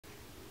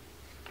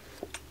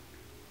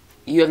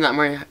You have not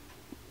more.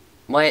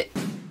 What?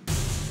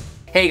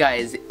 Hey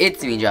guys,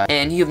 it's me, Josh,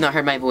 and you have not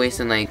heard my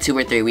voice in like 2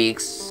 or 3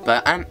 weeks,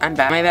 but I'm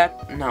back. Am I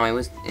back? No, I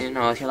was here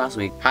last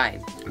week. Hi.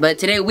 But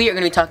today we are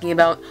going to be talking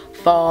about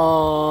fall.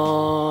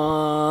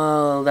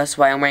 That's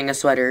why I'm wearing a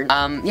sweater.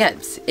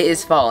 Yes, it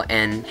is fall,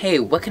 and hey,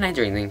 what can I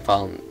do during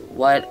fall?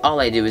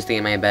 All I do is stay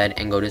in my bed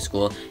and go to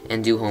school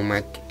and do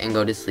homework and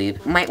go to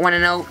sleep. Might want to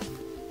know,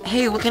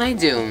 hey, what can I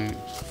do?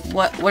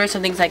 What are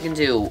some things I can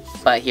do?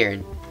 But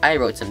here, I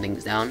wrote some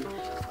things down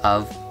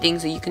of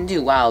things that you can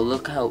do. Wow,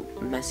 look how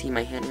messy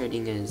my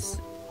handwriting is.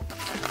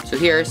 So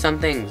here are some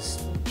things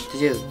to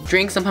do.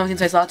 Drink some pumpkin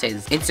spice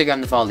lattes. Instagram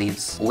the fall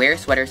leaves. Wear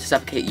sweaters to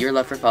suffocate your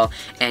love for fall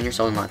and your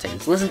soul in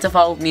lattes. Listen to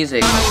fall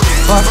music.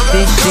 Fuck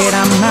this shit,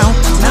 I'm out.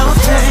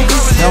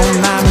 Don't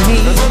mind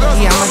me.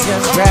 I'ma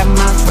just grab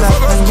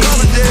myself and leave.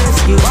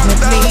 Excuse me,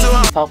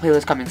 please. Fall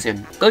playlist coming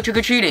soon. Go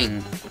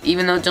trick-or-treating.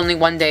 Even though it's only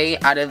 1 day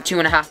out of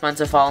 2.5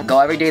 months of fall, go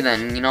every day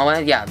then. You know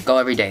what? Yeah, go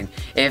every day.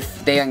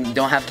 If they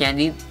don't have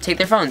candy, take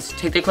their phones,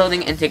 take their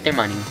clothing, and take their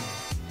money.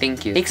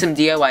 Thank you. Make some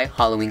DIY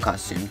Halloween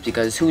costumes,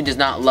 because who does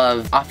not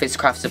love office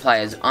craft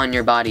supplies on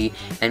your body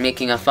and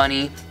making a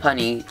funny,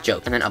 punny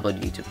joke, and then upload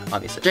to YouTube,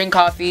 obviously. Drink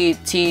coffee,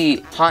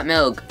 tea, hot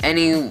milk,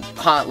 any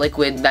hot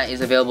liquid that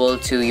is available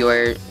to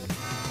your...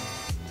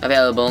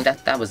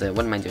 That was it.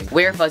 What am I doing?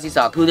 Wear fuzzy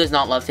socks. Who does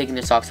not love taking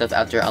their socks off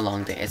after a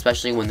long day,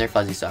 especially when they're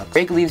fuzzy socks?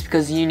 Break leaves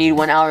because you need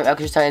 1 hour of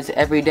exercise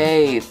every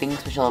day.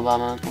 Thanks, Michelle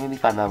Obama. Or maybe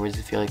 5 hours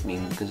if you're like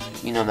me,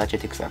 because you know that shit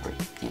takes forever.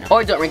 You know.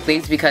 Or don't break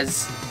leaves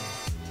because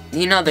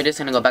you know they're just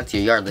gonna go back to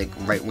your yard like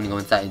right when you go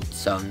inside.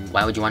 So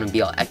why would you want to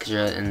be all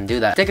extra and do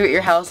that? Decorate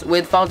your house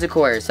with fall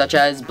decor such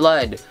as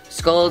blood,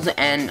 skulls,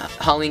 and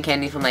Halloween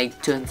candy from like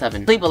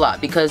 2007. Sleep a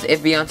lot, because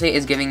if Beyonce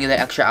is giving you the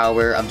extra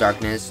hour of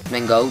darkness,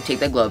 then go take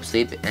that glow up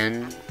sleep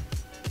and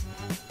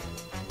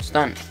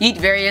done. Eat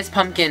various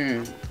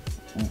pumpkin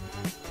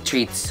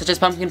treats, such as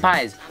pumpkin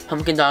pies,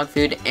 pumpkin dog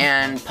food,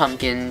 and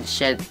pumpkin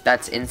shit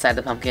that's inside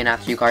the pumpkin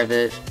after you carve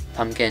the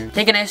pumpkin.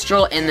 Take a nice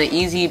stroll in the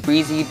easy,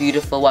 breezy,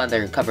 beautiful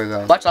weather, cover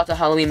girl. Watch lots of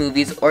Halloween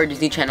movies or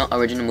Disney Channel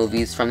original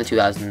movies from the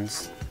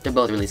 2000s. They're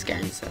both really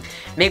scary, so.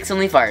 Make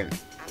something fart.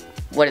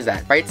 What is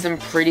that? Write some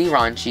pretty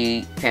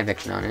raunchy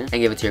fanfiction on it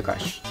and give it to your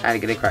crush. How to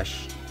get a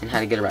crush and how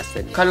to get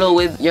arrested. Cuddle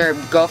with your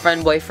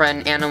girlfriend,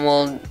 boyfriend,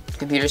 animal,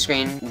 computer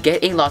screen.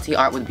 Get a latte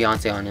art with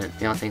Beyonce on it.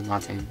 Beyonce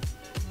latte.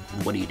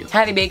 What do you do?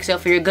 Have a bake sale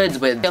for your goods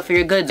with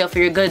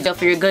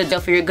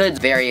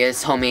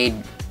various homemade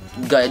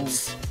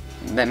goods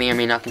that may or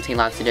may not contain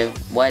laxative.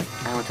 What?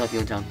 I won't tell if you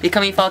won't tell.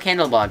 Become a fall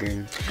candle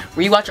blogger.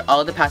 Rewatch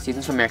all of the past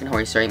seasons from American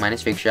Horror Story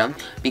minus Freak Show,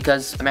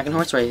 because American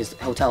Horror Story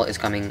Hotel is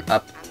coming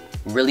up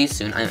really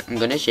soon. I'm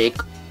gonna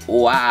shake.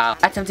 Wow.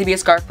 Attempt to be a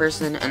scarf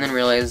person and then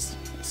realize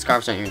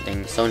scarves aren't your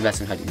thing, so invest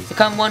in hoodies.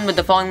 Become one with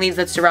the falling leaves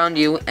that surround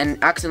you and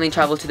accidentally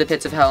travel to the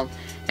pits of hell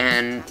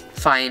and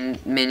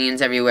find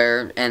minions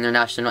everywhere, and their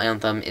national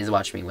anthem is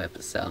Watch Me Whip,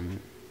 so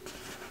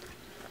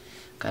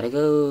gotta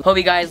go. Hope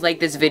you guys like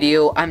this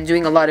video. I'm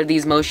doing a lot of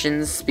these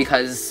motions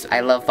because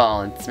I love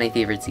fall. It's my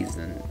favorite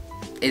season.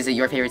 Is it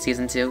your favorite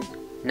season too?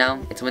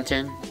 No? It's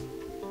winter?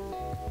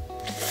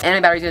 And my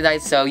battery's gonna die,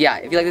 so yeah,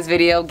 if you like this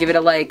video, give it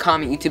a like,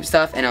 comment, YouTube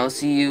stuff, and I'll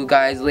see you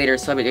guys later.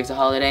 Celebrate it's a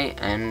holiday,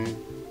 and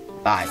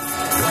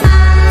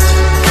bye.